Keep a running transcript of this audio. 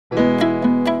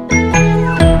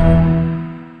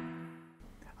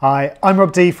Hi, I'm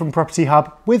Rob D from Property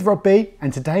Hub with Rob B,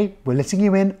 and today we're letting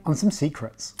you in on some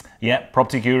secrets. Yeah,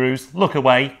 property gurus, look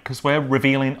away because we're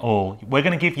revealing all. We're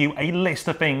going to give you a list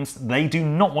of things they do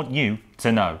not want you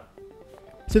to know.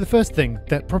 So the first thing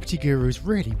that property gurus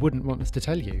really wouldn't want us to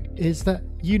tell you is that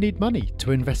you need money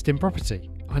to invest in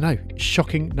property. I know,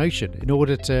 shocking notion. In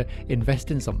order to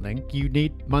invest in something, you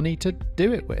need money to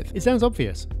do it with. It sounds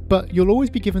obvious, but you'll always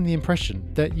be given the impression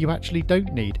that you actually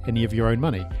don't need any of your own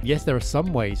money. Yes, there are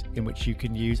some ways in which you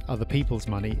can use other people's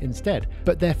money instead,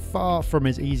 but they're far from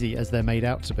as easy as they're made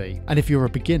out to be. And if you're a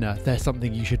beginner, they're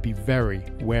something you should be very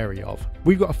wary of.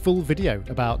 We've got a full video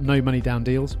about no money down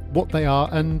deals, what they are,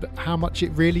 and how much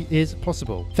it really is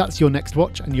possible. That's your next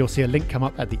watch, and you'll see a link come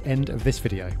up at the end of this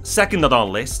video. Second on our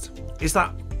list is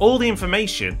that all the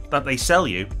information that they sell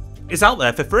you is out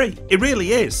there for free. It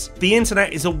really is. The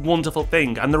internet is a wonderful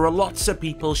thing and there are lots of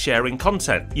people sharing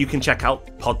content. You can check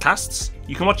out podcasts,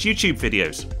 you can watch YouTube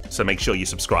videos, so make sure you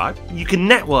subscribe. You can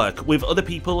network with other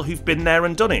people who've been there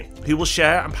and done it, who will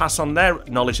share and pass on their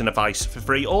knowledge and advice for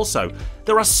free also.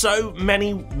 There are so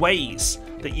many ways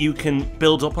that you can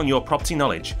build up on your property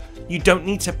knowledge. You don't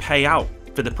need to pay out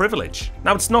for the privilege.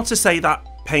 Now, it's not to say that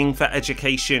paying for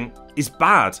education is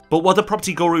bad, but what the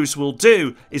property gurus will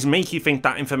do is make you think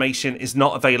that information is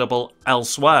not available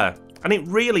elsewhere, and it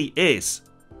really is.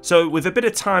 So with a bit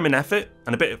of time and effort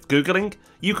and a bit of Googling,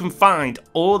 you can find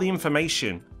all the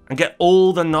information and get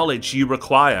all the knowledge you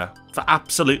require for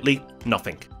absolutely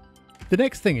nothing. The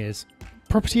next thing is,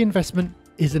 property investment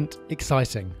isn't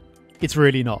exciting. It's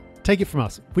really not. Take it from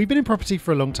us. We've been in property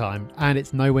for a long time and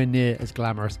it's nowhere near as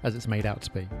glamorous as it's made out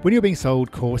to be. When you're being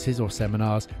sold courses or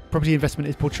seminars, property investment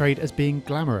is portrayed as being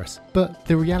glamorous, but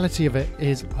the reality of it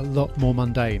is a lot more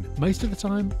mundane. Most of the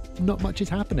time, not much is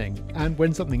happening, and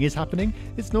when something is happening,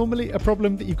 it's normally a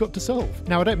problem that you've got to solve.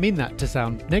 Now, I don't mean that to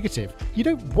sound negative. You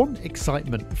don't want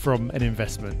excitement from an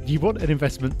investment. You want an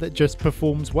investment that just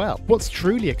performs well. What's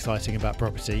truly exciting about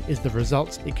property is the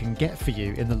results it can get for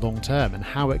you in the long term and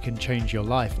how it can change your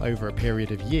life over a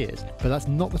period of years, but that's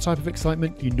not the type of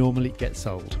excitement you normally get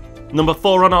sold. Number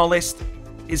 4 on our list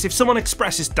is if someone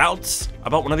expresses doubts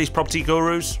about one of these property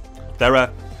gurus, they're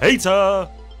a hater.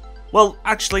 Well,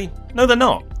 actually, no, they're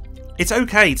not. It's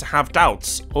okay to have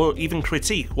doubts or even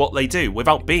critique what they do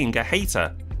without being a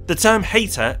hater. The term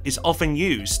hater is often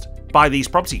used by these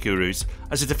property gurus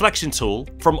as a deflection tool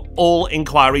from all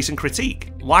inquiries and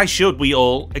critique. Why should we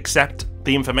all accept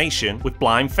the information with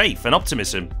blind faith and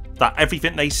optimism that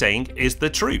everything they're saying is the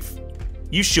truth?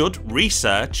 You should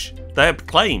research their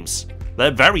claims.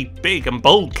 They're very big and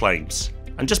bold claims.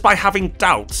 And just by having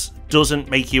doubts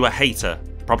doesn't make you a hater.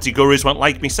 Property gurus won't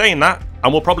like me saying that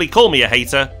and will probably call me a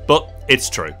hater, but it's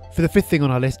true. For the 5th thing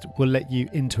on our list, we'll let you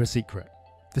into a secret.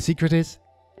 The secret is,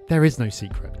 there is no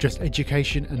secret, just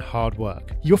education and hard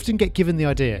work. You often get given the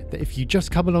idea that if you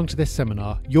just come along to this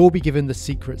seminar, you'll be given the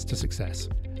secrets to success.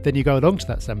 Then you go along to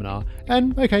that seminar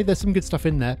and okay, there's some good stuff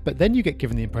in there, but then you get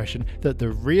given the impression that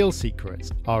the real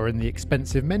secrets are in the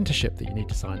expensive mentorship that you need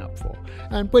to sign up for.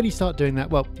 And when you start doing that,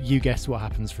 well, you guess what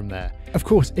happens from there. Of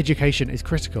course, education is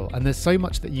critical and there's so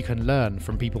much that you can learn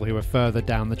from people who are further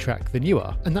down the track than you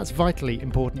are, and that's vitally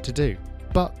important to do.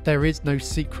 But there is no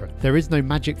secret. There is no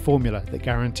magic formula that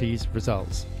guarantees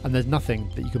results, and there's nothing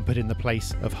that you can put in the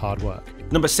place of hard work.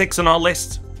 Number 6 on our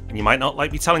list, and you might not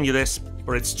like me telling you this,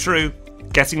 but it's true.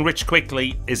 Getting rich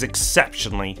quickly is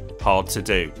exceptionally hard to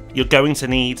do. You're going to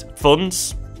need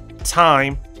funds,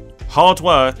 time, hard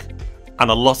work,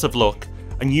 and a lot of luck,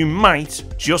 and you might,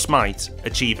 just might,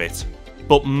 achieve it.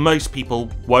 But most people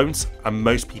won't, and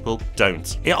most people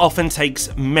don't. It often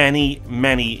takes many,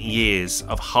 many years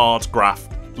of hard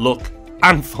graft, luck,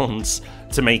 and funds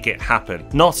to make it happen,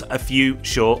 not a few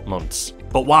short months.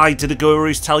 But why do the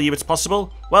gurus tell you it's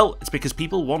possible? Well, it's because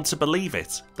people want to believe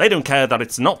it. They don't care that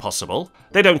it's not possible.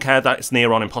 They don't care that it's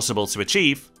near on impossible to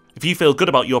achieve. If you feel good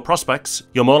about your prospects,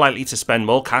 you're more likely to spend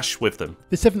more cash with them.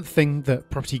 The 7th thing that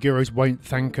property gurus won't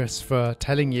thank us for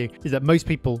telling you is that most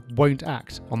people won't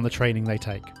act on the training they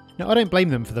take. Now, I don't blame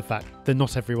them for the fact that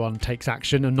not everyone takes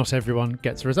action and not everyone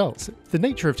gets results. The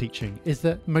nature of teaching is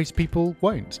that most people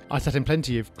won't. I sat in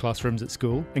plenty of classrooms at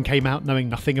school and came out knowing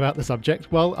nothing about the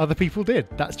subject while other people did.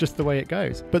 That's just the way it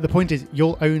goes. But the point is,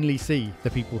 you'll only see the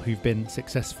people who've been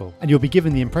successful, and you'll be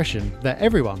given the impression that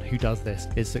everyone who does this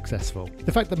is successful.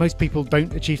 The fact that most people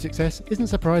don't achieve success isn't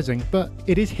surprising, but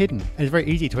it is hidden. And it's very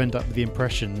easy to end up with the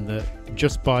impression that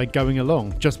just by going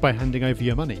along, just by handing over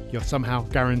your money, you're somehow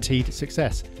guaranteed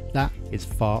success. That is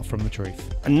far from the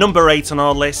truth. And number 8 on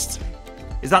our list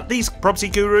is that these property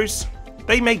gurus,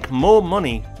 they make more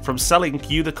money from selling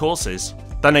you the courses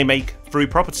than they make through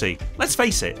property. Let's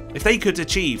face it, if they could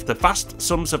achieve the vast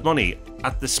sums of money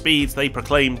at the speed they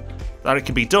proclaim that it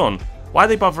can be done, why are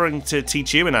they bothering to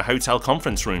teach you in a hotel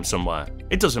conference room somewhere?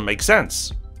 It doesn't make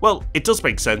sense. Well, it does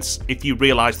make sense if you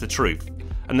realise the truth.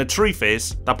 And the truth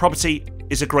is that property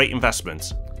is a great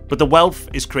investment, but the wealth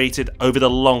is created over the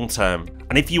long term.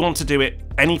 And if you want to do it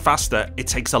any faster, it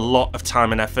takes a lot of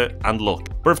time and effort and luck.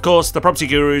 But of course, the property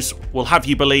gurus will have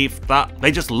you believe that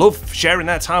they just love sharing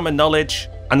their time and knowledge,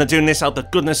 and they're doing this out the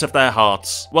goodness of their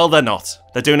hearts. Well, they're not.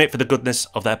 They're doing it for the goodness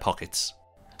of their pockets.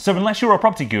 So unless you're a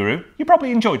property guru, you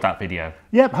probably enjoyed that video.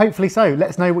 Yep, hopefully so. Let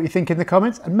us know what you think in the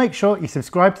comments and make sure you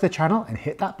subscribe to the channel and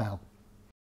hit that bell.